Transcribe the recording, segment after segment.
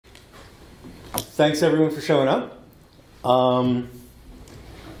thanks everyone for showing up. Our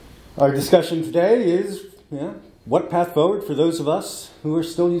discussion today is what path forward for those of us who are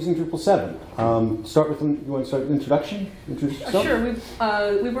still using Drupal 7. Start with, you want to start with introduction? Introduce yourself? Sure.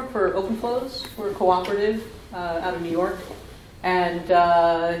 We work for OpenFlows. We're a cooperative out of New York.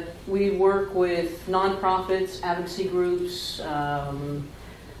 And we work with nonprofits, advocacy groups,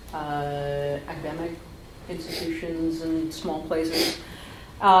 academic institutions, and small places.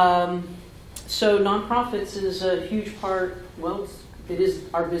 So nonprofits is a huge part, well, it is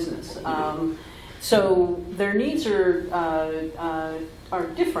our business. So their needs are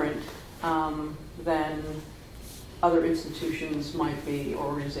different than other institutions might be, or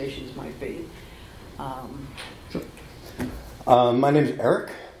organizations might be. Sure. My name is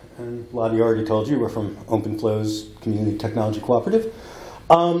Eric, and Lottie already told you we're from OpenFlows Community Technology Cooperative.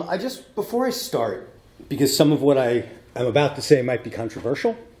 Before I start, because some of what I am about to say might be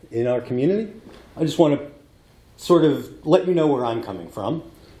controversial in our community, I just want to sort of let you know where I'm coming from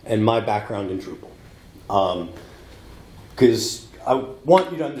and my background in Drupal. Because I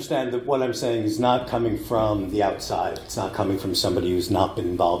want you to understand that what I'm saying is not coming from the outside. It's not coming from somebody who's not been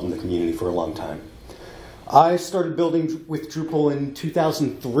involved in the community for a long time. I started building with Drupal in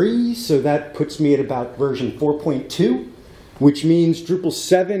 2003, so that puts me at about version 4.2, which means Drupal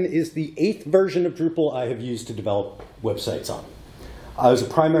 7 is the 8th version of Drupal I have used to develop websites on. I was a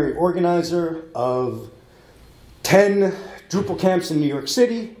primary organizer of 10 Drupal camps in New York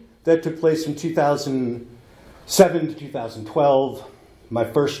City that took place from 2007 to 2012. My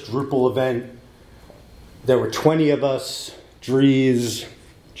first Drupal event, there were 20 of us, Dries,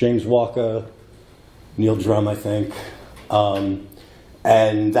 James Walker, Neil Drum, I think, and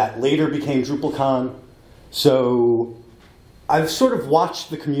that later became DrupalCon. So I've sort of watched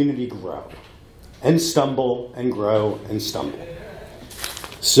the community grow and stumble and grow and stumble.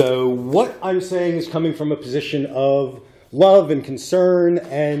 So what I'm saying is coming from a position of love and concern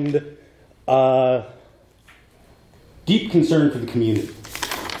and deep concern for the community.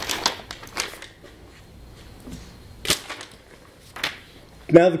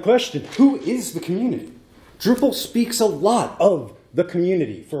 Now the question, who is the community? Drupal speaks a lot of the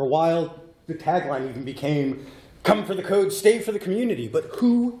community. For a while, the tagline even became, come for the code, stay for the community. But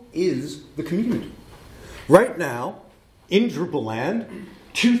who is the community? Right now, in Drupal land,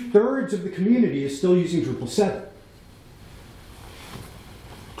 2/3 of the community is still using Drupal 7.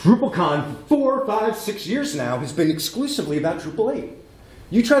 DrupalCon for 4, 5, 6 years now has been exclusively about Drupal 8.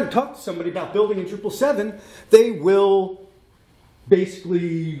 You try to talk to somebody about building in Drupal 7, they will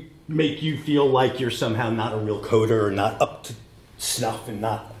basically make you feel like you're somehow not a real coder or not up to snuff and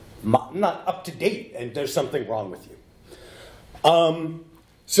not up to date, and there's something wrong with you.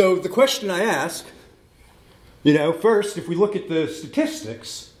 So the question I ask, first, if we look at the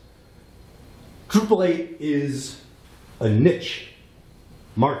statistics, Drupal 8 is a niche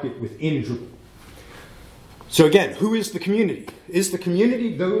market within Drupal. So again, who is the community? Is the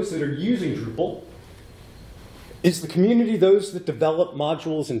community those that are using Drupal? Is the community those that develop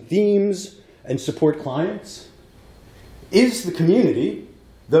modules and themes and support clients? Is the community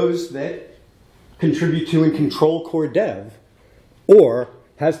those that contribute to and control core dev? Or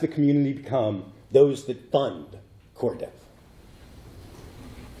has the community become those that fund core dev?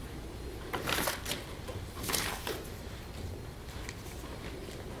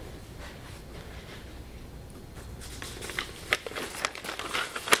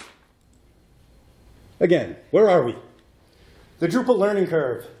 Again, where are we? The Drupal learning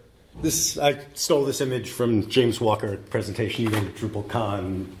curve. I stole this image from James Walker presentation he gave at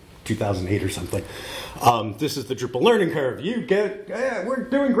DrupalCon 2008 or something. This is the Drupal learning curve. You get, we're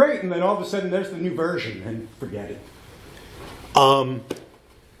doing great, and then all of a sudden there's the new version, and forget it.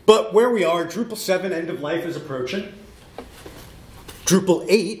 But where we are, Drupal 7 end of life is approaching. Drupal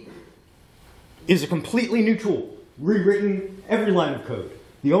 8 is a completely new tool, rewritten every line of code.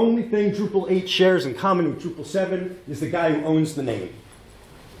 The only thing Drupal 8 shares in common with Drupal 7 is the guy who owns the name.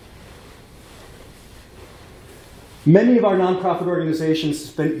 Many of our nonprofit organizations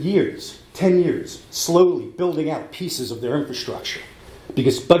spent years, 10 years, slowly building out pieces of their infrastructure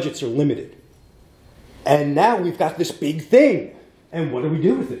because budgets are limited. And now we've got this big thing. And what do we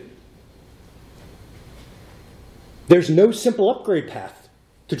do with it? There's no simple upgrade path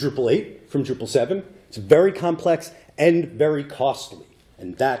to Drupal 8 from Drupal 7. It's very complex and very costly.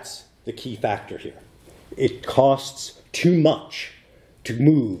 And that's the key factor here. It costs too much to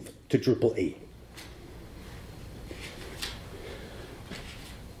move to Drupal 8.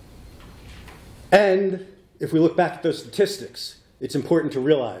 And if we look back at those statistics, it's important to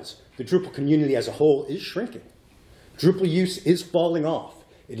realize the Drupal community as a whole is shrinking. Drupal use is falling off.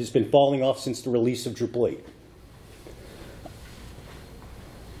 It has been falling off since the release of Drupal 8.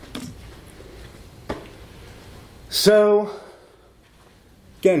 So,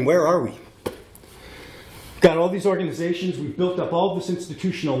 again, where are we? Got all these organizations. We've built up all this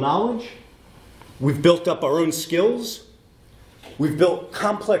institutional knowledge. We've built up our own skills. We've built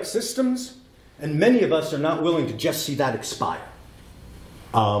complex systems. And many of us are not willing to just see that expire.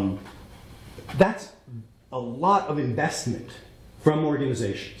 That's a lot of investment from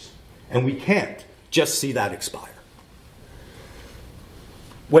organizations. And we can't just see that expire.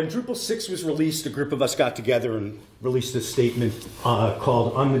 When Drupal 6 was released, a group of us got together and released a statement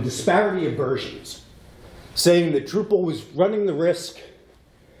called On the Disparity of Versions, saying that Drupal was running the risk.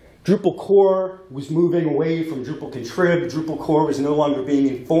 Drupal core was moving away from Drupal contrib. Drupal core was no longer being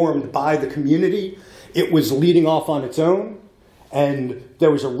informed by the community. It was leading off on its own. And there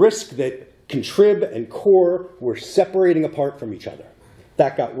was a risk that contrib and core were separating apart from each other.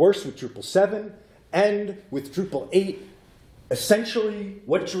 That got worse with Drupal 7. And with Drupal 8, essentially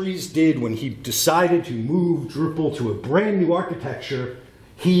what Dries did when he decided to move Drupal to a brand new architecture,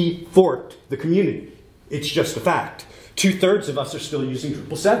 he forked the community. It's just a fact. 2/3 of us are still using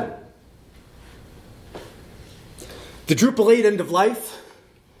Drupal 7. The Drupal 8 end of life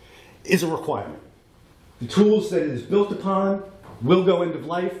is a requirement. The tools that it is built upon will go end of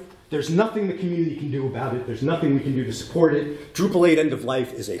life. There's nothing the community can do about it. There's nothing we can do to support it. Drupal 8 end of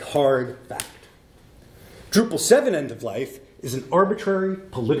life is a hard fact. Drupal 7 end of life is an arbitrary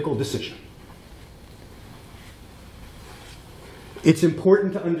political decision. It's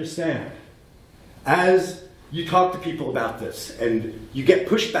important to understand, as you talk to people about this and you get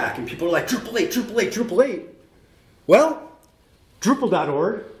pushback and people are like, Drupal 8, Drupal 8, Drupal 8. Well,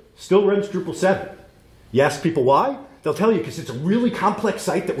 Drupal.org still runs Drupal 7. You ask people why? They'll tell you because it's a really complex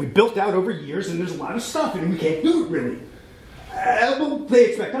site that we built out over years and there's a lot of stuff and we can't do it really. Well, they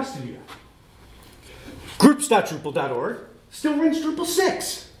expect us to do that. Groups.drupal.org still runs Drupal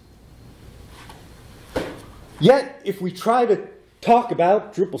 6. Yet, if we try to talk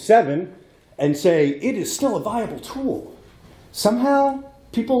about Drupal 7 and say it is still a viable tool, somehow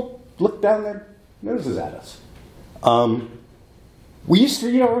people look down their noses at us. We used to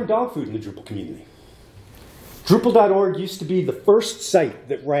eat our own dog food in the Drupal community. Drupal.org used to be the first site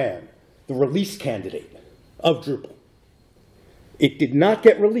that ran the release candidate of Drupal. It did not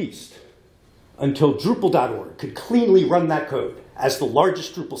get released until Drupal.org could cleanly run that code. As the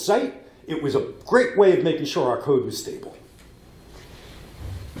largest Drupal site, it was a great way of making sure our code was stable.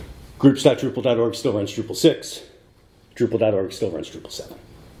 Groups.drupal.org still runs Drupal 6. Drupal.org still runs Drupal 7.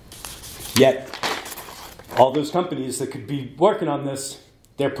 Yet, all those companies that could be working on this,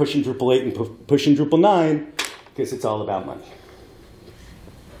 they're pushing Drupal 8 and pushing Drupal 9 because it's all about money.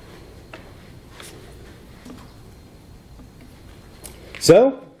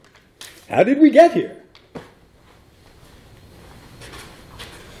 So, how did we get here?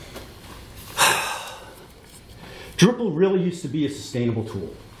 Drupal really used to be a sustainable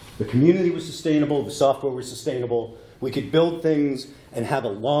tool. The community was sustainable, the software was sustainable. We could build things and have a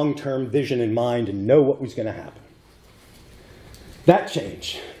long-term vision in mind and know what was going to happen. That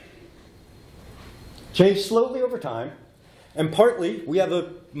changed. Changed slowly over time. And partly, we have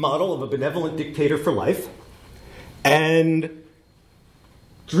a model of a benevolent dictator for life. And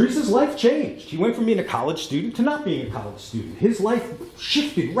Dries' life changed. He went from being a college student to not being a college student. His life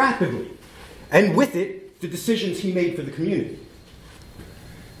shifted rapidly. And with it, the decisions he made for the community.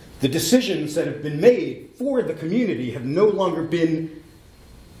 The decisions that have been made for the community have no longer been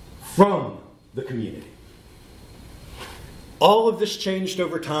from the community. All of this changed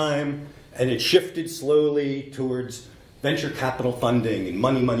over time, and it shifted slowly towards venture capital funding and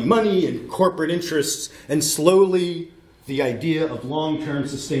money, money, money, and corporate interests, and slowly the idea of long-term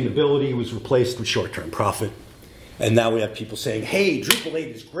sustainability was replaced with short-term profit. And now we have people saying, hey, Drupal 8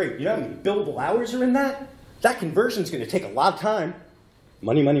 is great. You know how many billable hours are in that? That conversion is going to take a lot of time.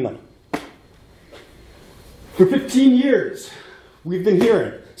 Money, money, money. For 15 years, we've been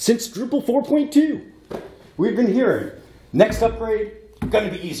hearing, since Drupal 4.2, we've been hearing, next upgrade, going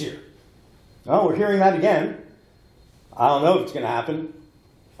to be easier. Oh, we're hearing that again. I don't know if it's going to happen.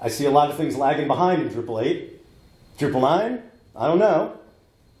 I see a lot of things lagging behind in Drupal 8. Drupal 9, I don't know.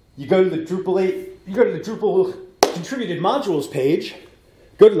 You go to the Drupal 8, you go to the Drupal contributed modules page,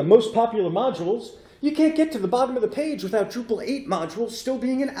 go to the most popular modules, you can't get to the bottom of the page without Drupal 8 modules still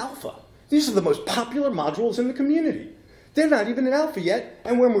being in alpha. These are the most popular modules in the community. They're not even in alpha yet,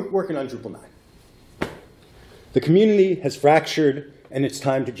 and we're working on Drupal 9. The community has fractured, and it's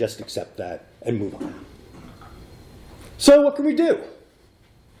time to just accept that and move on. So what can we do?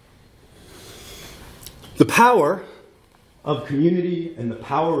 The power of community and the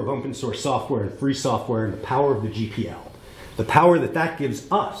power of open source software and free software and the power of the GPL, the power that that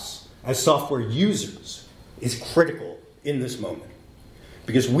gives us as software users, is critical in this moment.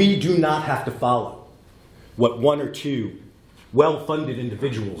 Because we do not have to follow what one or two well-funded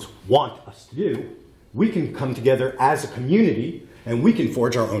individuals want us to do. We can come together as a community and we can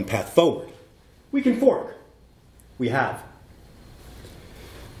forge our own path forward. We can fork. We have.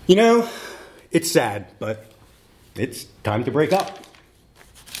 You know, it's sad, but it's time to break up.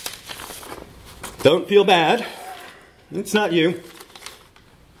 Don't feel bad. It's not you.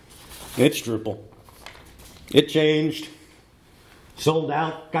 It's Drupal. It changed, sold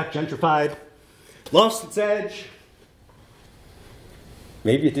out, got gentrified, lost its edge.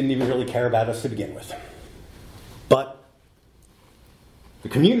 Maybe it didn't even really care about us to begin with. But the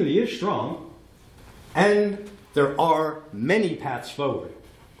community is strong, and there are many paths forward.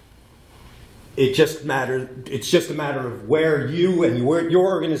 It's just a matter of where you and your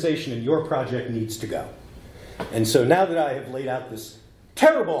organization and your project needs to go. And so now that I have laid out this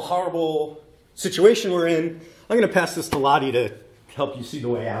terrible, horrible situation we're in, I'm going to pass this to Lottie to help you see the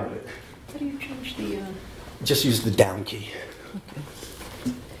way out of it. How do you change the... Just use the down key. Okay.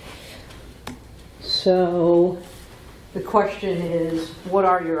 So the question is, what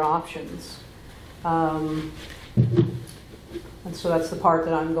are your options? And so that's the part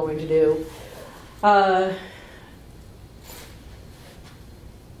that I'm going to do. Sorry,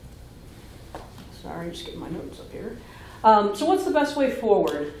 just getting my notes up here. So what's the best way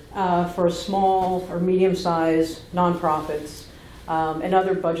forward for small or medium-sized nonprofits and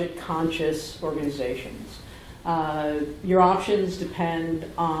other budget-conscious organizations? Your options depend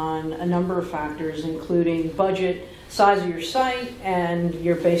on a number of factors, including budget, size of your site, and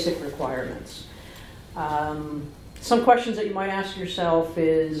your basic requirements. Some questions that you might ask yourself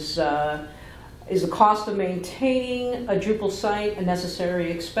is the cost of maintaining a Drupal site a necessary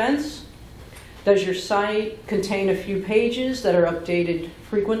expense? Does your site contain a few pages that are updated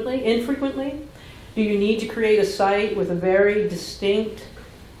infrequently? Do you need to create a site with a very distinct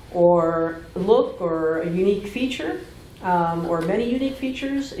look or a unique feature, or many unique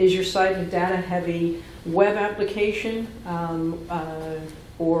features? Is your site a data-heavy web application,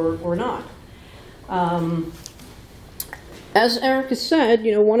 or not? As Eric has said,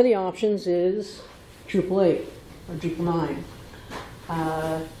 one of the options is Drupal 8 or Drupal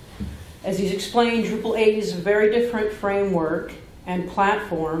 9. As he's explained, Drupal 8 is a very different framework and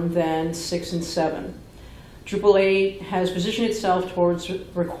platform than 6 and 7. Drupal 8 has positioned itself towards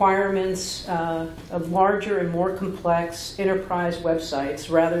requirements of larger and more complex enterprise websites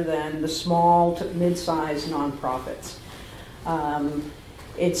rather than the small to mid-sized nonprofits.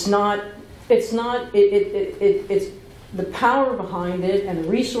 It's the power behind it and the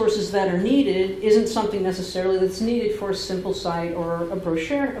resources that are needed isn't something necessarily that's needed for a simple site or a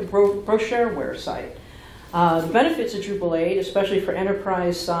brochureware site. The benefits of Drupal 8, especially for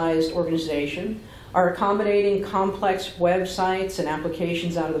enterprise-sized organization, are accommodating complex websites and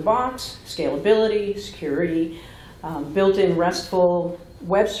applications out of the box, scalability, security, built-in RESTful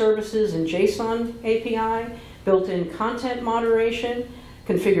web services and JSON API, built-in content moderation,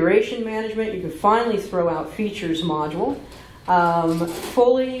 configuration management. You can finally throw out features module.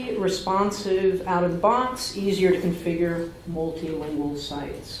 Fully responsive out of the box, easier to configure multilingual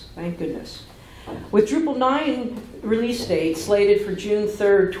sites. Thank goodness. With Drupal 9 release date slated for June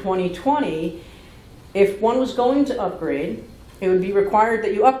 3rd, 2020, if one was going to upgrade, it would be required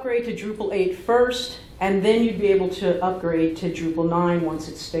that you upgrade to Drupal 8 first, and then you'd be able to upgrade to Drupal 9 once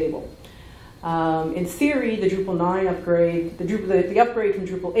it's stable. In theory, the Drupal 9 upgrade, the upgrade from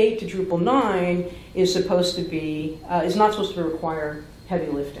Drupal 8 to Drupal 9 is not supposed to require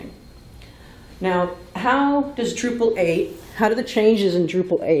heavy lifting. Now, how do the changes in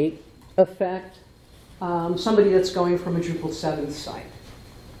Drupal 8 affect somebody that's going from a Drupal 7 site?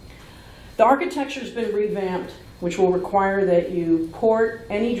 The architecture has been revamped, which will require that you port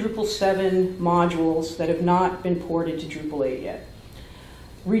any Drupal 7 modules that have not been ported to Drupal 8 yet.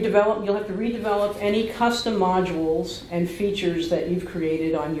 You'll have to redevelop any custom modules and features that you've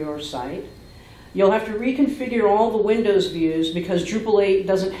created on your site. You'll have to reconfigure all the Windows views because Drupal 8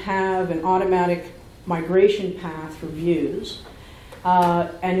 doesn't have an automatic migration path for views.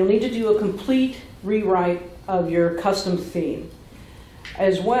 And you'll need to do a complete rewrite of your custom theme.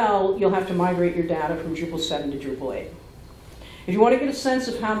 As well, you'll have to migrate your data from Drupal 7 to Drupal 8. If you want to get a sense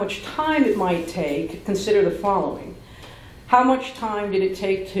of how much time it might take, consider the following. How much time did it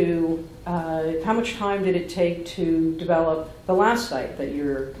take to develop the last site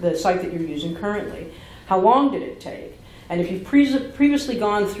the site that you're using currently? How long did it take? And if you've previously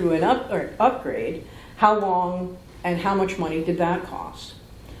gone through an upgrade, how long and how much money did that cost?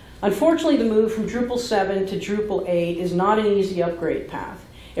 Unfortunately, the move from Drupal 7 to Drupal 8 is not an easy upgrade path.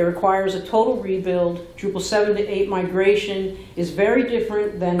 It requires a total rebuild. Drupal 7 to 8 migration is very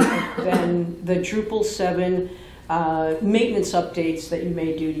different than the Drupal 7 maintenance updates that you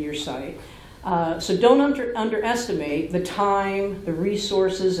may do to your site. So don't underestimate the time, the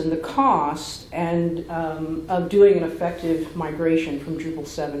resources, and the cost of doing an effective migration from Drupal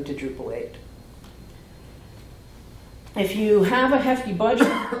 7 to Drupal 8. If you have a hefty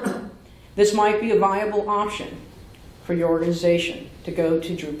budget, this might be a viable option for your organization to go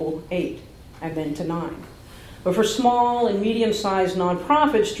to Drupal 8 and then to 9. But for small and medium-sized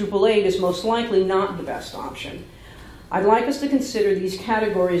nonprofits, Drupal 8 is most likely not the best option. I'd like us to consider these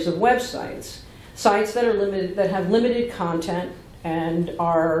categories of websites: sites that have limited content and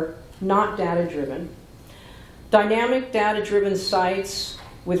are not data-driven; dynamic data-driven sites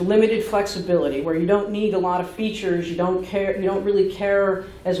with limited flexibility, where you don't need a lot of features, you don't really care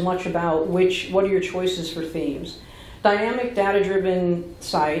as much about what are your choices for themes. Dynamic data-driven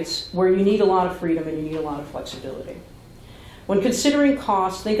sites where you need a lot of freedom and you need a lot of flexibility. When considering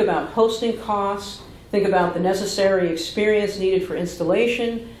costs, think about hosting costs, think about the necessary experience needed for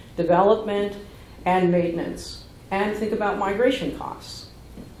installation, development, and maintenance, and think about migration costs.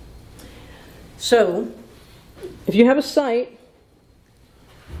 So, if you have a site,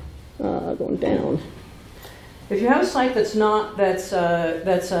 going down. If you have a site that's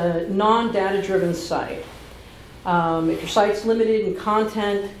a non-data-driven site, if your site's limited in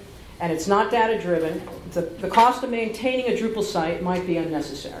content and it's not data-driven, the cost of maintaining a Drupal site might be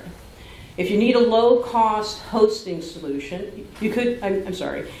unnecessary. If you need a low-cost hosting solution,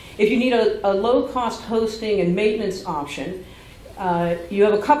 if you need a low-cost hosting and maintenance option, you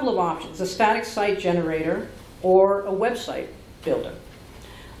have a couple of options: a static site generator or a website builder.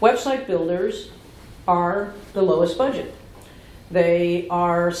 Website builders are the lowest budget. They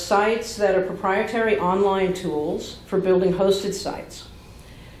are sites that are proprietary online tools for building hosted sites.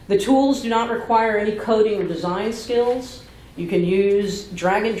 The tools do not require any coding or design skills. You can use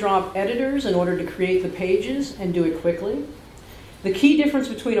drag and drop editors in order to create the pages and do it quickly. The key difference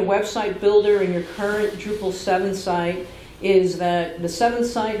between a website builder and your current Drupal 7 site is that the 7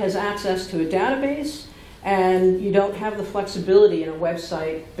 site has access to a database, and you don't have the flexibility in a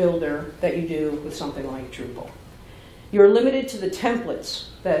website builder that you do with something like Drupal. You're limited to the templates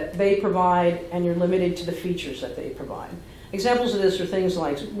that they provide, and you're limited to the features that they provide. Examples of this are things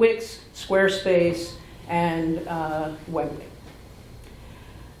like Wix, Squarespace, and Webley.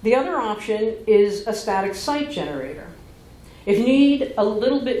 The other option is a static site generator. If you need a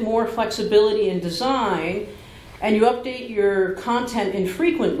little bit more flexibility in design, and you update your content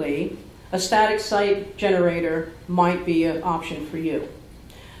infrequently, a static site generator might be an option for you.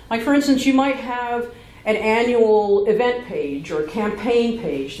 Like, for instance, you might have an annual event page or campaign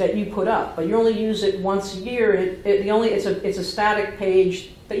page that you put up, but you only use it once a year. It's a static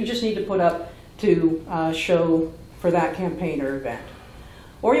page that you just need to put up to show for that campaign or event.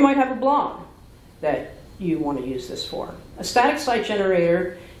 Or you might have a blog that you want to use this for. A static site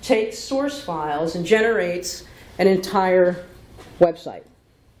generator takes source files and generates an entire website.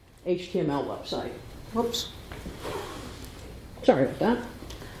 HTML website. Whoops. Sorry about that.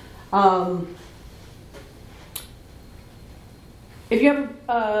 If you have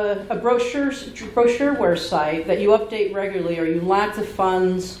a brochureware site that you update regularly, or you lack the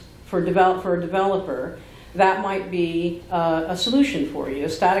funds for a developer, that might be a solution for you.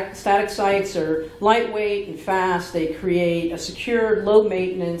 Static sites are lightweight and fast. They create a secure,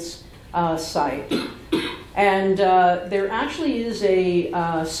 low-maintenance site. And there actually is a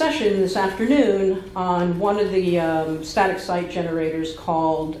session this afternoon on one of the static site generators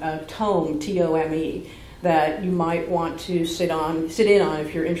called Tome, T-O-M-E, that you might want to sit in on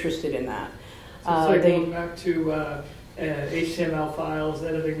if you're interested in that. So it's like going back to HTML files,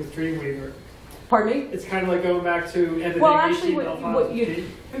 editing with Dreamweaver. Pardon me? It's kind of like going back to editing HTML files.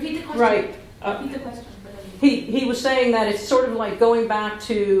 Repeat the question. Right. Repeat the question. He was saying that it's sort of like going back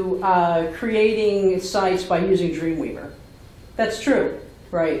to creating sites by using Dreamweaver. That's true,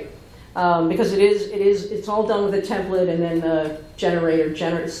 right? Because it's all done with a template, and then the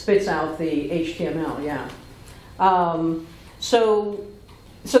generator spits out the HTML. Yeah. So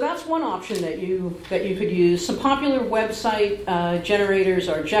that's one option that you could use. Some popular website generators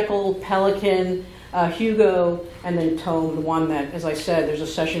are Jekyll, Pelican, Hugo, and then Tome, the one that, as I said, there's a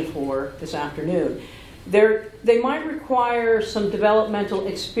session for this afternoon. They might require some developmental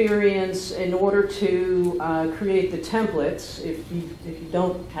experience in order to create the templates if you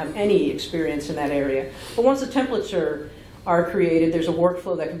don't have any experience in that area. But once the templates are created, there's a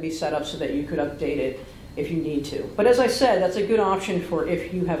workflow that can be set up so that you could update it if you need to. But as I said, that's a good option for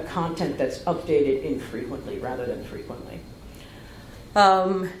if you have content that's updated infrequently rather than frequently.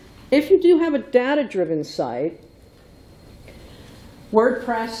 If you do have a data-driven site,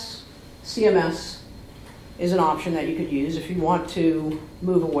 WordPress CMS is an option that you could use if you want to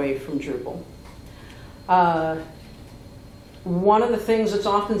move away from Drupal. One of the things that's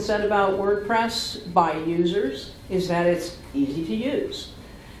often said about WordPress by users is that it's easy to use.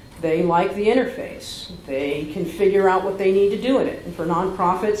 They like the interface. They can figure out what they need to do in it. And for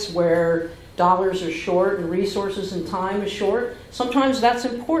nonprofits where dollars are short and resources and time is short, sometimes that's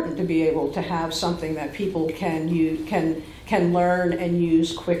important to be able to have something that people can learn and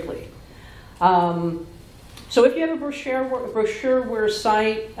use quickly. So if you have a brochureware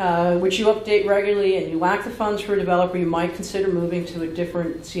site which you update regularly and you lack the funds for a developer, you might consider moving to a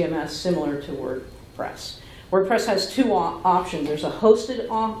different CMS similar to WordPress. WordPress has two options. There's a hosted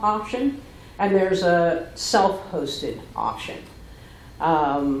option and there's a self-hosted option.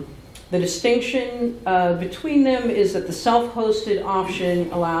 The distinction between them is that the self-hosted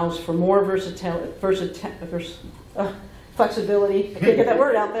option allows for more flexibility, I can't get that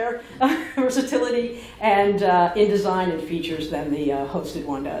word out there, versatility and InDesign and features than the hosted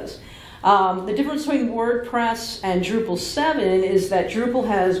one does. The difference between WordPress and Drupal 7 is that Drupal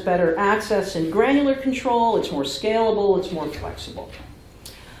has better access and granular control, it's more scalable, it's more flexible.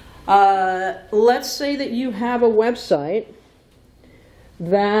 Let's say that you have a website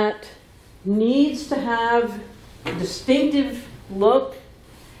that needs to have a distinctive look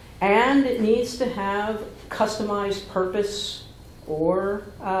and it needs to have customized purpose or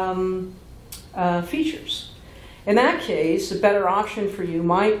features. In that case, a better option for you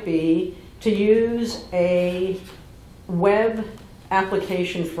might be to use a web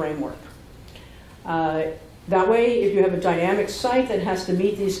application framework. That way, if you have a dynamic site that has to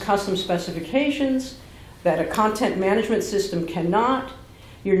meet these custom specifications that a content management system cannot,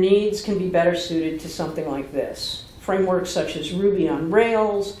 your needs can be better suited to something like this. Frameworks such as Ruby on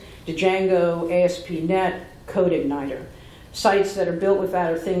Rails, Django, ASP.NET, CodeIgniter. Sites that are built with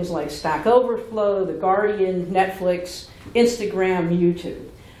that are things like Stack Overflow, The Guardian, Netflix, Instagram, YouTube.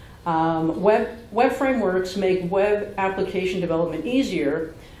 Web frameworks make web application development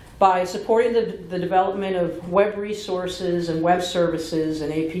easier by supporting the development of web resources and web services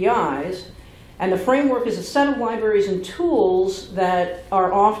and APIs. And the framework is a set of libraries and tools that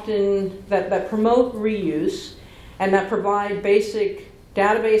are often, that promote reuse and that provide basic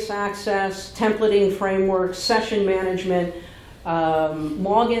database access, templating frameworks, session management,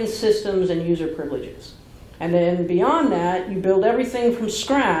 login systems, and user privileges. And then beyond that, you build everything from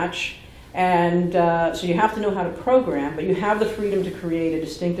scratch, and so you have to know how to program, but you have the freedom to create a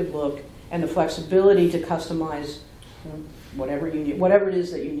distinctive look and the flexibility to customize whatever you need, whatever it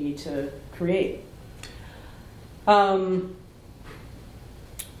is that you need to create. There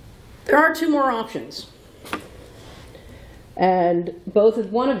are two more options. And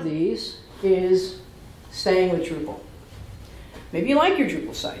one of these is staying with Drupal. Maybe you like your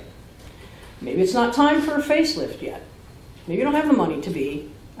Drupal site. Maybe it's not time for a facelift yet. Maybe you don't have the money to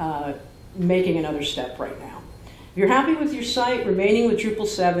be making another step right now. If you're happy with your site, remaining with Drupal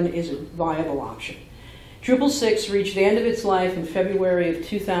 7 is a viable option. Drupal 6 reached the end of its life in February of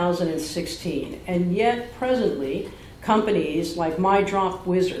 2016, and yet presently, companies like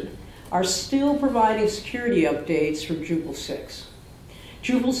MyDropWizard are still providing security updates for Drupal 6.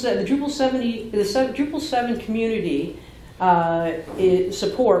 The Drupal 7 community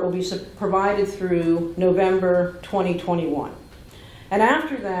support will be provided through November 2021. And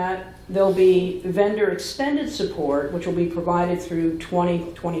after that, there'll be vendor extended support, which will be provided through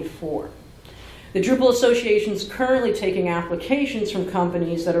 2024. The Drupal Association is currently taking applications from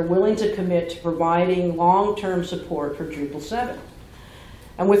companies that are willing to commit to providing long-term support for Drupal 7.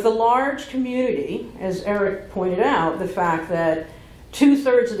 And with the large community, as Eric pointed out, the fact that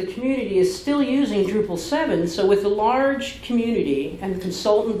 2/3 of the community is still using Drupal 7, so with the large community and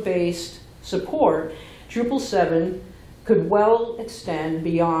consultant-based support, Drupal 7 could well extend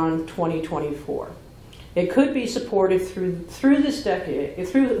beyond 2024. It could be supported through this decade,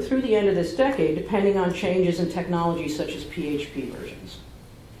 through the end of this decade, depending on changes in technology such as PHP versions.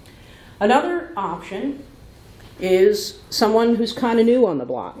 Another option is someone who's kind of new on the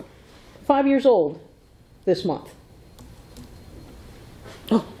block. 5 years old this month.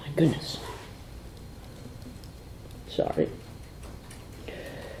 Oh my goodness. Sorry.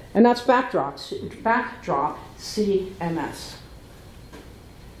 And that's Backdrop CMS.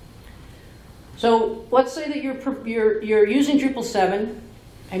 So let's say that you're using Drupal 7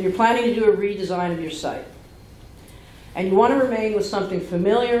 and you're planning to do a redesign of your site. And you want to remain with something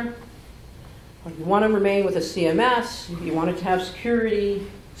familiar, You want to remain with a CMS, you want it to have security,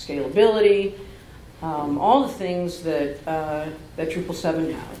 scalability, all the things that, that Drupal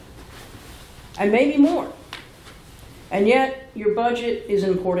 7 had, and maybe more. And yet, your budget is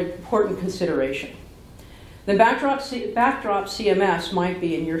an important consideration. Then Backdrop CMS might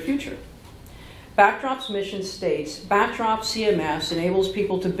be in your future. Backdrop's mission states, Backdrop CMS enables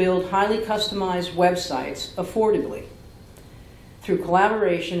people to build highly customized websites affordably through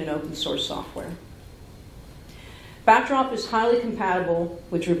collaboration and open source software. Backdrop is highly compatible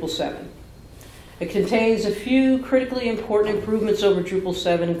with Drupal 7. It contains a few critically important improvements over Drupal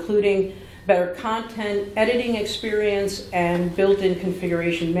 7, including better content editing experience and built-in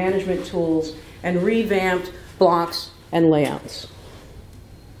configuration management tools and revamped blocks and layouts.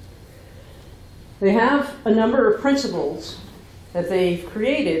 They have a number of principles that they've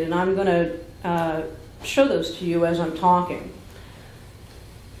created, and I'm going to show those to you as I'm talking.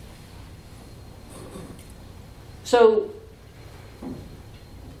 So,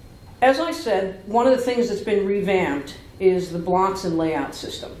 as I said, one of the things that's been revamped is the blocks and layout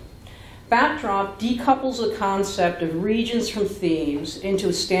system. Backdrop decouples the concept of regions from themes into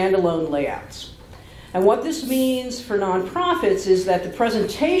standalone layouts. And what this means for nonprofits is that the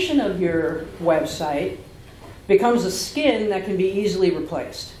presentation of your website becomes a skin that can be easily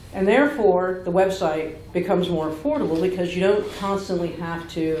replaced. And therefore, the website becomes more affordable because you don't constantly have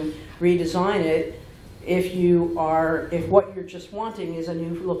to redesign it if what you're just wanting is a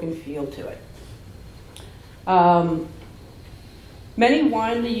new look and feel to it. Many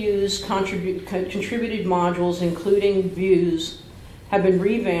widely used contributed modules, including views, have been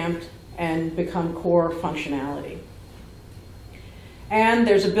revamped and become core functionality. And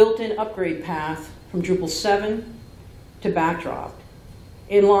there's a built-in upgrade path from Drupal 7 to Backdrop,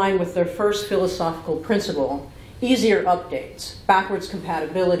 in line with their first philosophical principle: easier updates. Backwards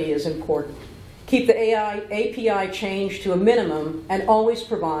compatibility is important. Keep the API change to a minimum and always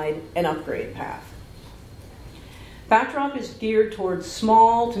provide an upgrade path. Backdrop is geared towards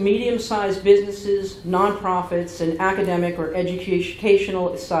small to medium-sized businesses, nonprofits, and academic or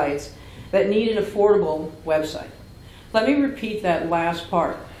educational sites that need an affordable website. Let me repeat that last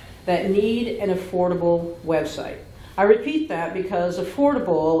part, that need an affordable website. I repeat that because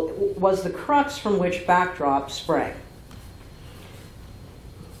affordable was the crux from which Backdrop sprang.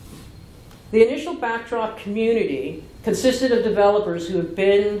 The initial Backdrop community consisted of developers who have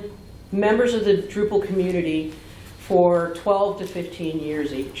been members of the Drupal community for 12 to 15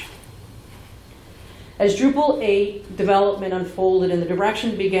 years each. As Drupal 8 development unfolded and the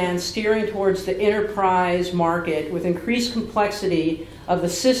direction began steering towards the enterprise market with increased complexity of the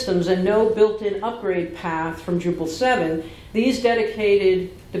systems and no built-in upgrade path from Drupal 7, these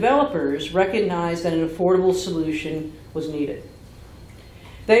dedicated developers recognized that an affordable solution was needed.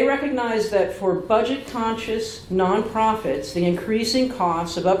 They recognized that for budget-conscious nonprofits, the increasing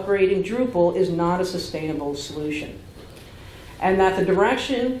costs of upgrading Drupal is not a sustainable solution, and that the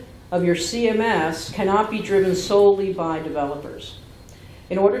direction of your CMS cannot be driven solely by developers.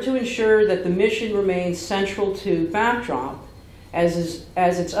 In order to ensure that the mission remains central to Backdrop, as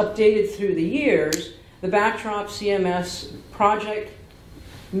it's updated through the years, the Backdrop CMS Project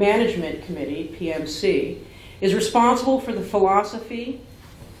Management Committee, PMC, is responsible for the philosophy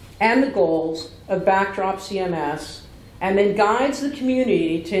and the goals of Backdrop CMS, and then guides the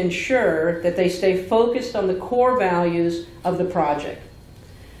community to ensure that they stay focused on the core values of the project.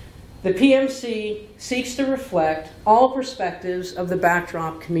 The PMC seeks to reflect all perspectives of the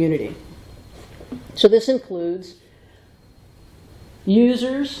Backdrop community. So this includes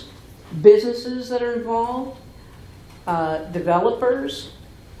users, businesses that are involved, developers,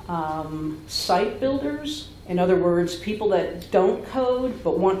 site builders, in other words, people that don't code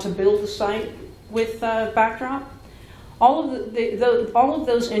but want to build a site with Backdrop. All of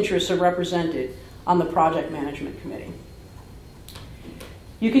those interests are represented on the Project Management Committee.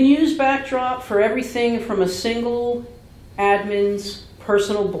 You can use Backdrop for everything from a single admin's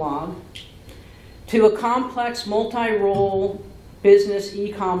personal blog to a complex multi-role business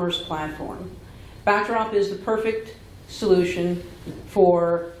e-commerce platform. Backdrop is the perfect solution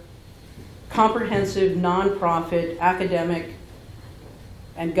for comprehensive nonprofit, academic,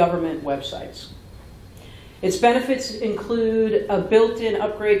 and government websites. Its benefits include a built-in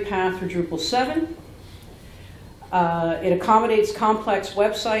upgrade path for Drupal 7. It accommodates complex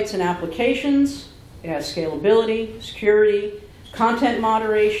websites and applications. It has scalability, security, content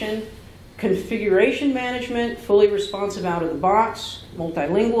moderation, configuration management, fully responsive out of the box,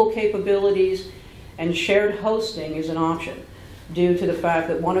 multilingual capabilities, and shared hosting is an option, due to the fact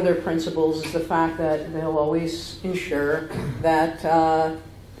that one of their principles is the fact that they'll always ensure that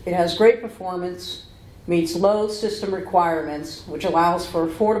It has great performance, meets low system requirements, which allows for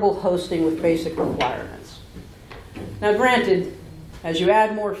affordable hosting with basic requirements. Now, granted, as you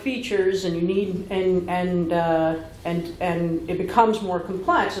add more features and you need and it becomes more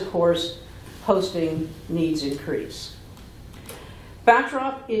complex, of course, hosting needs increase.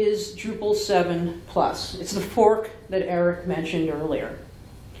 Backdrop is Drupal 7 Plus. It's the fork that Eric mentioned earlier.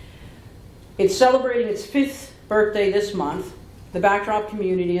 It's celebrating its 5th birthday this month. The Backdrop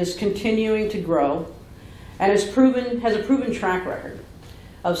community is continuing to grow and has a proven track record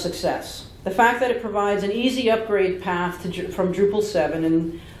of success. The fact that it provides an easy upgrade path from Drupal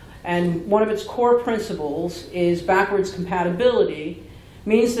 7 and one of its core principles is backwards compatibility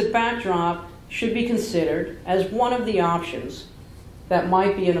means that Backdrop should be considered as one of the options that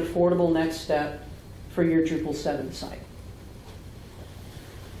might be an affordable next step for your Drupal 7 site.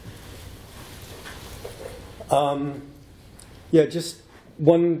 Yeah, just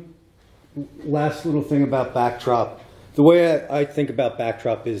one last little thing about Backdrop. The way I think about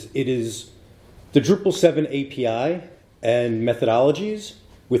Backdrop is it is the Drupal 7 API and methodologies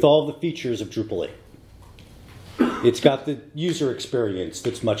with all the features of Drupal 8. It's got the user experience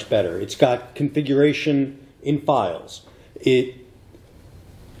that's much better. It's got configuration in files. A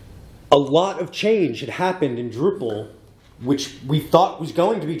lot of change had happened in Drupal, which we thought was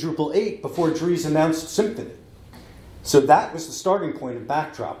going to be Drupal 8 before Dries announced Symphony. So that was the starting point of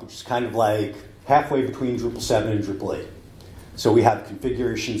Backdrop, which is kind of like halfway between Drupal 7 and Drupal 8. So we have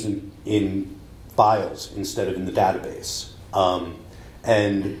configurations in files instead of in the database.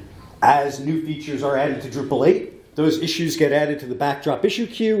 And as new features are added to Drupal 8, those issues get added to the Backdrop issue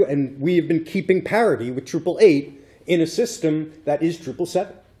queue, and we have been keeping parity with Drupal 8 in a system that is Drupal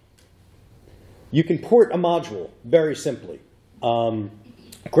 7. You can port a module very simply.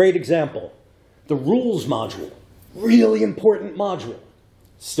 Great example, the rules module. Really important module.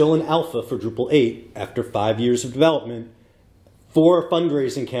 Still in alpha for Drupal 8 after 5 years of development, 4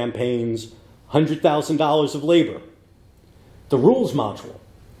 fundraising campaigns, $100,000 of labor. The rules module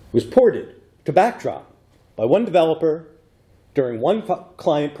was ported to Backdrop by one developer during one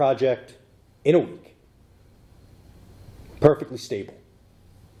client project in a week. Perfectly stable.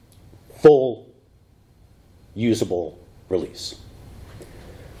 Full usable release.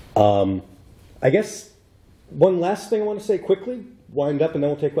 I guess one last thing I want to say quickly, wind up and then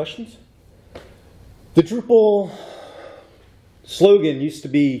we'll take questions. The Drupal slogan used to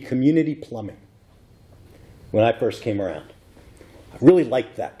be community plumbing when I first came around. I really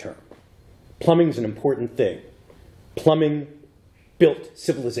liked that term. Plumbing is an important thing. Plumbing built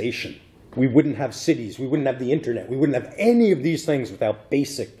civilization. We wouldn't have cities, we wouldn't have the internet, we wouldn't have any of these things without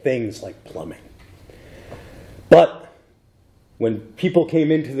basic things like plumbing. But when people came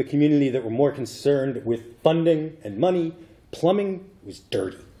into the community that were more concerned with funding and money, plumbing was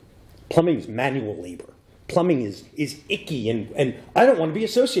dirty. Plumbing is manual labor. Plumbing is icky, and I don't want to be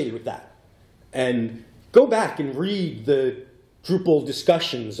associated with that. And go back and read the Drupal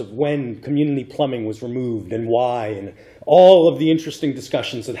discussions of when community plumbing was removed and why, and all of the interesting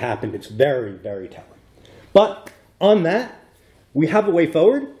discussions that happened. It's very, very telling. But on that, we have a way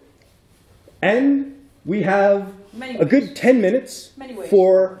forward, and we have a good 10 minutes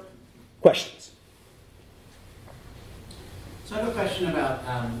for questions. So I have a question about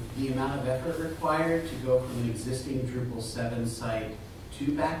the amount of effort required to go from an existing Drupal 7 site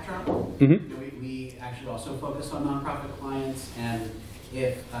to Backdrop. Mm-hmm. We actually also focus on nonprofit clients, and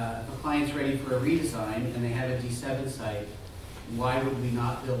if a client's ready for a redesign and they have a D7 site, why would we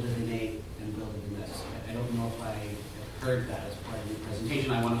not build it in 8 and build it in this? I don't know if I have heard that as part of the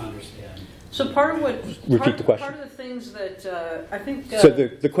presentation. I want to understand. So part of what repeat the question. Part of the things that I think. So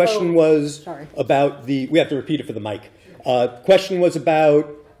the question was about the. We have to repeat it for the mic. The question was about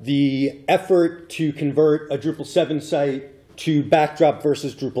the effort to convert a Drupal 7 site to Backdrop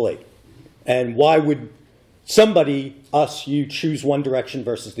versus Drupal 8, and why would somebody, you choose one direction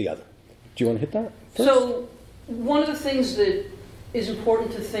versus the other? Do you want to hit that first? So one of the things that is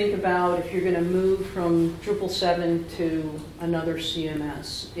important to think about if you're going to move from Drupal 7 to another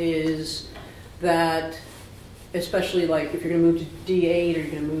CMS is that, especially like if you're going to move to D8 or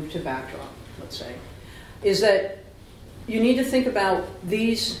you're going to move to Backdrop, let's say, is that you need to think about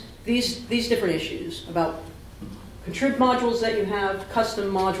these different issues, about contrib modules that you have,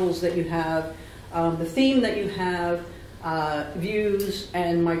 custom modules that you have, the theme that you have, views,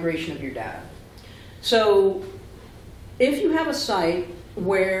 and migration of your data. So if you have a site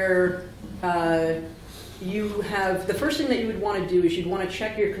where you have, the first thing that you would want to do is you'd want to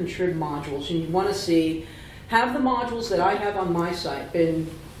check your contrib modules, and you'd want to see, have the modules that I have on my site been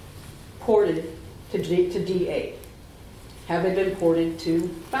ported to D8? have they been ported to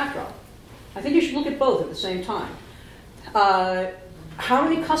Backdrop? I think you should look at both at the same time. How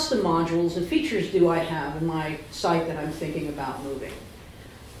many custom modules and features do I have in my site that I'm thinking about moving?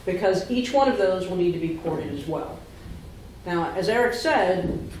 Because each one of those will need to be ported as well. Now, as Eric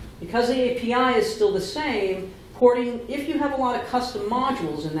said, because the API is still the same, porting, if you have a lot of custom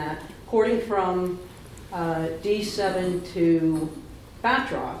modules in that, porting from D7 to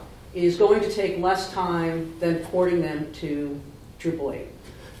Backdrop is going to take less time than porting them to Drupal 8.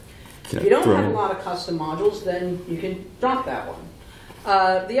 If you don't have a lot of custom modules, then you can drop that one.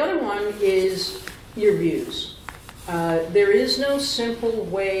 The other one is your views. There is no simple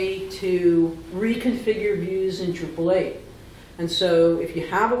way to reconfigure views in Drupal 8. And so if you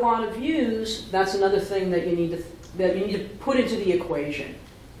have a lot of views, that's another thing that you need to put into the equation.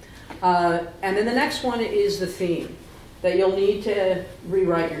 And then the next one is the theme, that you'll need to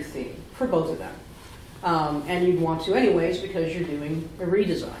rewrite your theme for both of them. And you'd want to anyways because you're doing a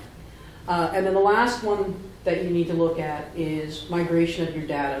redesign. And then the last one that you need to look at is migration of your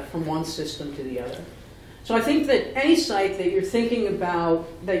data from one system to the other. So I think that any site that you're thinking about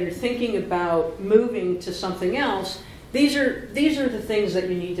moving to something else, these are the things that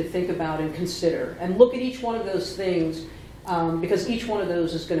you need to think about and consider, and look at each one of those things because each one of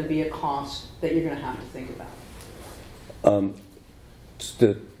those is going to be a cost that you're going to have to think about. Just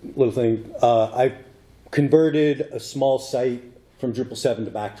a little thing. I converted a small site from Drupal 7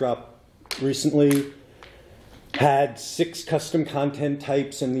 to Backdrop recently. Had 6 custom content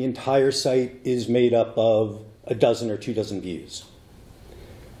types, and the entire site is made up of a dozen or 2 dozen views.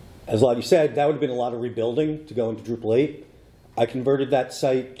 As Lottie said, that would have been a lot of rebuilding to go into Drupal 8. I converted that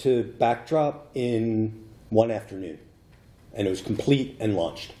site to Backdrop in one afternoon, and it was complete and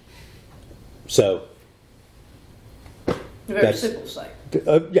launched. So, A very simple site.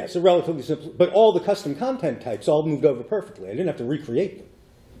 Yes, a relatively simple, but all the custom content types all moved over perfectly. I didn't have to recreate them.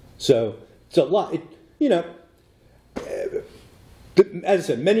 So it's a lot. As I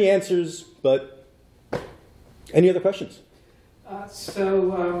said, many answers, but any other questions?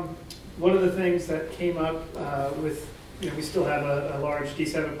 One of the things that came up with, we still have a large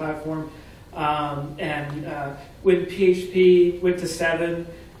D7 platform, and when PHP went to 7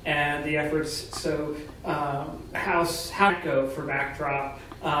 and the efforts, how'd it go for Backdrop?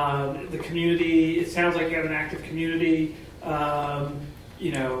 The community, it sounds like you have an active community,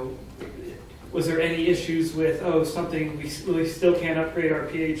 was there any issues with, something we still can't upgrade our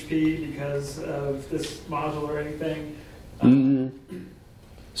PHP because of this module or anything?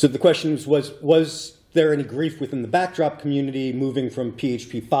 So the question was there any grief within the Backdrop community moving from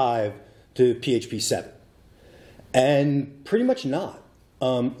PHP 5 to PHP 7? And pretty much not.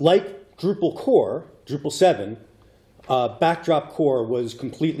 Like Drupal core, Drupal 7, Backdrop core was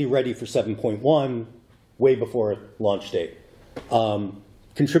completely ready for 7.1 way before launch date.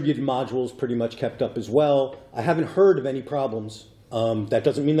 Contributed modules pretty much kept up as well. I haven't heard of any problems. That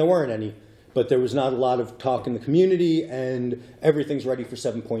doesn't mean there weren't any, but there was not a lot of talk in the community, and everything's ready for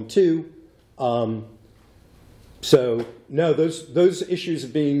 7.2. So no, those issues are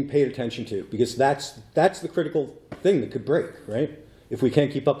being paid attention to, because that's the critical thing that could break, right? If we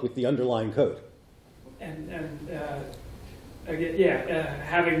can't keep up with the underlying code. Having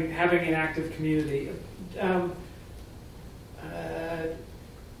an active community.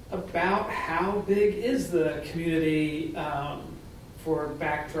 About how big is the community for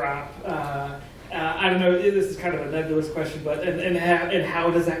Backdrop? I don't know. This is kind of a nebulous question, but and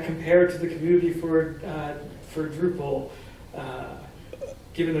how does that compare to the community for Drupal?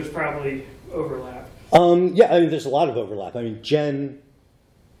 Given there's probably overlap. There's a lot of overlap. Jen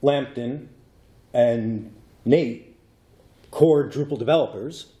Lampton and Nate, core Drupal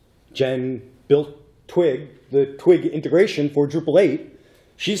developers. Jen built the Twig integration for Drupal 8.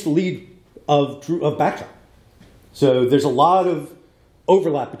 She's the lead of Backdrop. So there's a lot of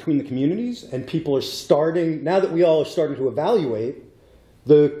overlap between the communities, and people are starting, now that we all are starting to evaluate,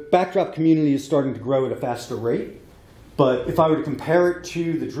 the Backdrop community is starting to grow at a faster rate. But if I were to compare it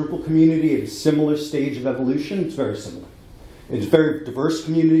to the Drupal community at a similar stage of evolution, it's very similar. It's a very diverse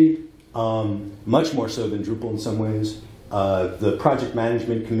community, much more so than Drupal in some ways. The project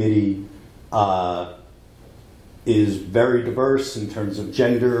management committee is very diverse in terms of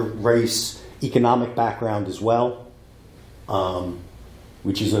gender, race, economic background as well,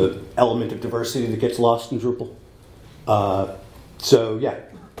 which is an element of diversity that gets lost in Drupal.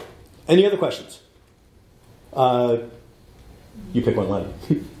 Any other questions? You pick one, Lenny.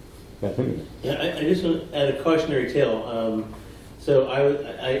 I just want to add a cautionary tale.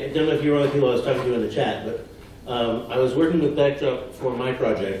 I don't know if you were one of the people I was talking to in the chat, but I was working with Backdrop for my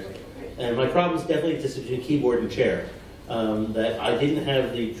project, and my problem is definitely just between keyboard and chair. that I didn't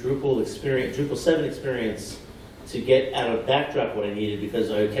have the Drupal 7 experience to get out of Backdrop what I needed,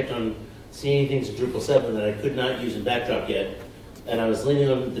 because I kept on seeing things in Drupal 7 that I could not use in Backdrop yet, and I was leaning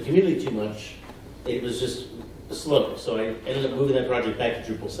on the community too much. It was just slow, so I ended up moving that project back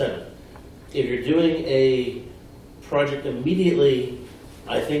to Drupal 7. If you're doing a project immediately,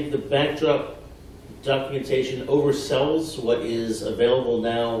 I think the Backdrop documentation oversells what is available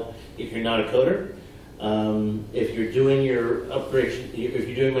now if you're not a coder. If you're doing your upgradation, if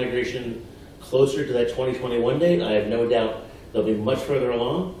you're doing migration closer to that 2021 date, I have no doubt they'll be much further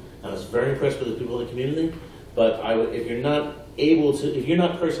along. I was very impressed with the people in the community, but if you're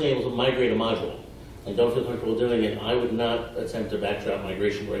not personally able to migrate a module and don't feel comfortable doing it, I would not attempt a Backdrop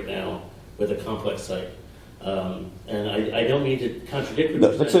migration right now with a complex site. And I don't mean to contradict what No,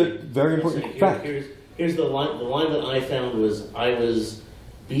 you're that's saying. a very important fact. Here's the line. The line that I found was I was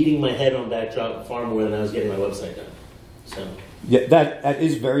beating my head on Backdrop far more than I was getting my website done. So Yeah, that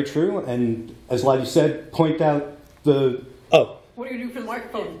is very true. And as Lottie said, point out the... Oh, What do you do for the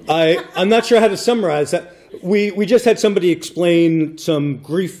microphone? I'm not sure how to summarize that. We just had somebody explain some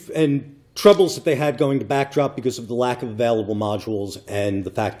grief and troubles that they had going to Backdrop because of the lack of available modules and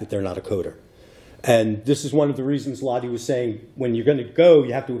the fact that they're not a coder. And this is one of the reasons Lottie was saying, when you're going to go,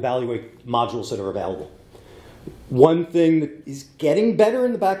 you have to evaluate modules that are available. One thing that is getting better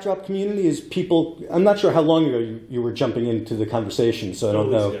in the Backdrop community is people, I'm not sure how long ago you were jumping into the conversation, so I don't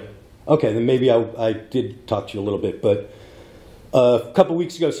know. Okay, then maybe I did talk to you a little bit, but a couple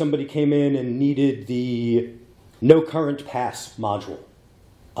weeks ago somebody came in and needed the no current pass module.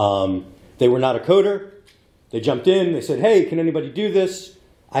 They were not a coder. They jumped in, they said, hey, can anybody do this?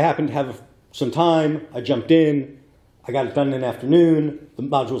 I happen to have some time. I jumped in. I got it done in an afternoon. The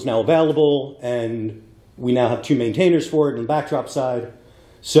module is now available, and we now have 2 maintainers for it on the Backdrop side.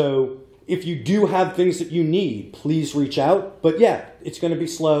 So if you do have things that you need, please reach out. But yeah, it's going to be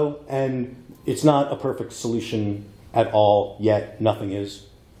slow, and it's not a perfect solution at all yet. Nothing is.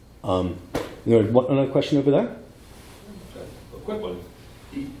 Another question over there? A quick one.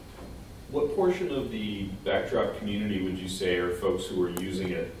 What portion of the Backdrop community would you say are folks who are using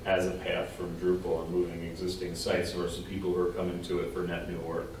it as a path from Drupal and moving existing sites versus people who are coming to it for net new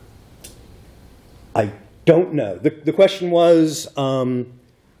work? I don't know. The question was, the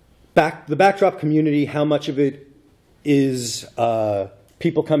Backdrop community, how much of it is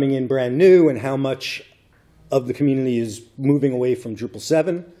people coming in brand new and how much of the community is moving away from Drupal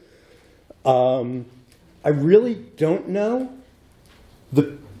 7? I really don't know.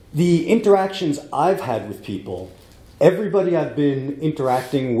 The interactions I've had with people, everybody I've been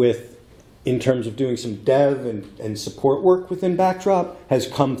interacting with in terms of doing some dev and support work within Backdrop has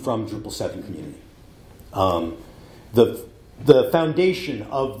come from Drupal 7 community. The foundation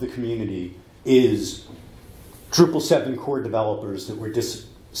of the community is Drupal 7 core developers that were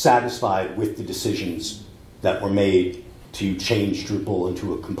dissatisfied with the decisions that were made to change Drupal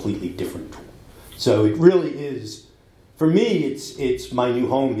into a completely different tool. So it really is, for me, it's my new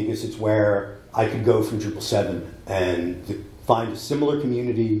home because it's where I could go from Drupal 7 and find a similar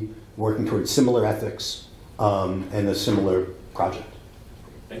community working towards similar ethics and a similar project.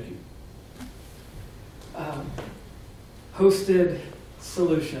 Thank you. Hosted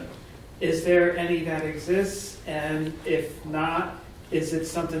solution. Is there any that exists? And if not, is it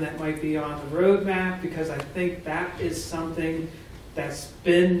something that might be on the roadmap? Because I think that is something that's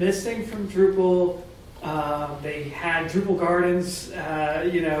been missing from Drupal. They had Drupal Gardens, a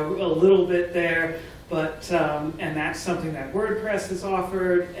little bit there, but and that's something that WordPress has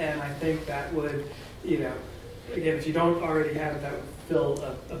offered, and I think that would, again, if you don't already have it, that would fill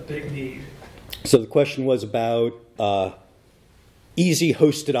a big need. So the question was about easy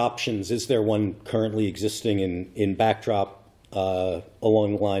hosted options. Is there one currently existing in Backdrop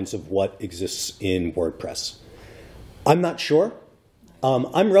along the lines of what exists in WordPress? I'm not sure.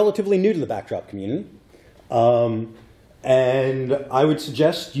 I'm relatively new to the Backdrop community. And I would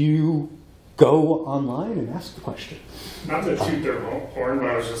suggest you go online and ask the question. Not to toot their horn, but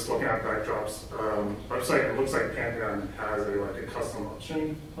I was just looking at Backdrop's website. It looks like Pantheon has a custom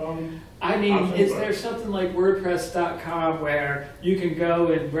option. Is there something like WordPress.com where you can go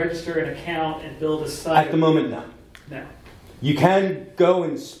and register an account and build a site? At the moment, no. No. You can go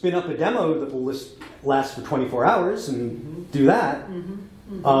and spin up a demo that will last for 24 hours and do that.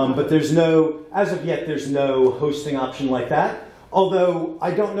 But there's no, as of yet, there's no hosting option like that. Although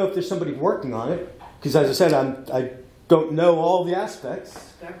I don't know if there's somebody working on it, because as I said, I don't know all the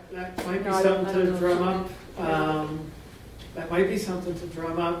aspects. That might be something to drum up. That might be something to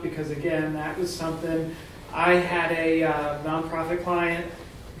drum up because, again, that was something. I had a nonprofit client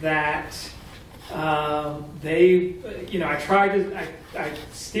that They, I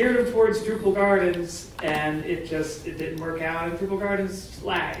steered them towards Drupal Gardens, and it didn't work out. And Drupal Gardens,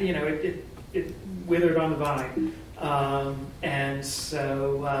 it withered on the vine. And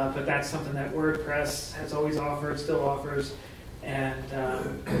so, but that's something that WordPress has always offered, still offers, and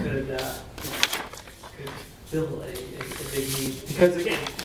could fill a big need. Because again,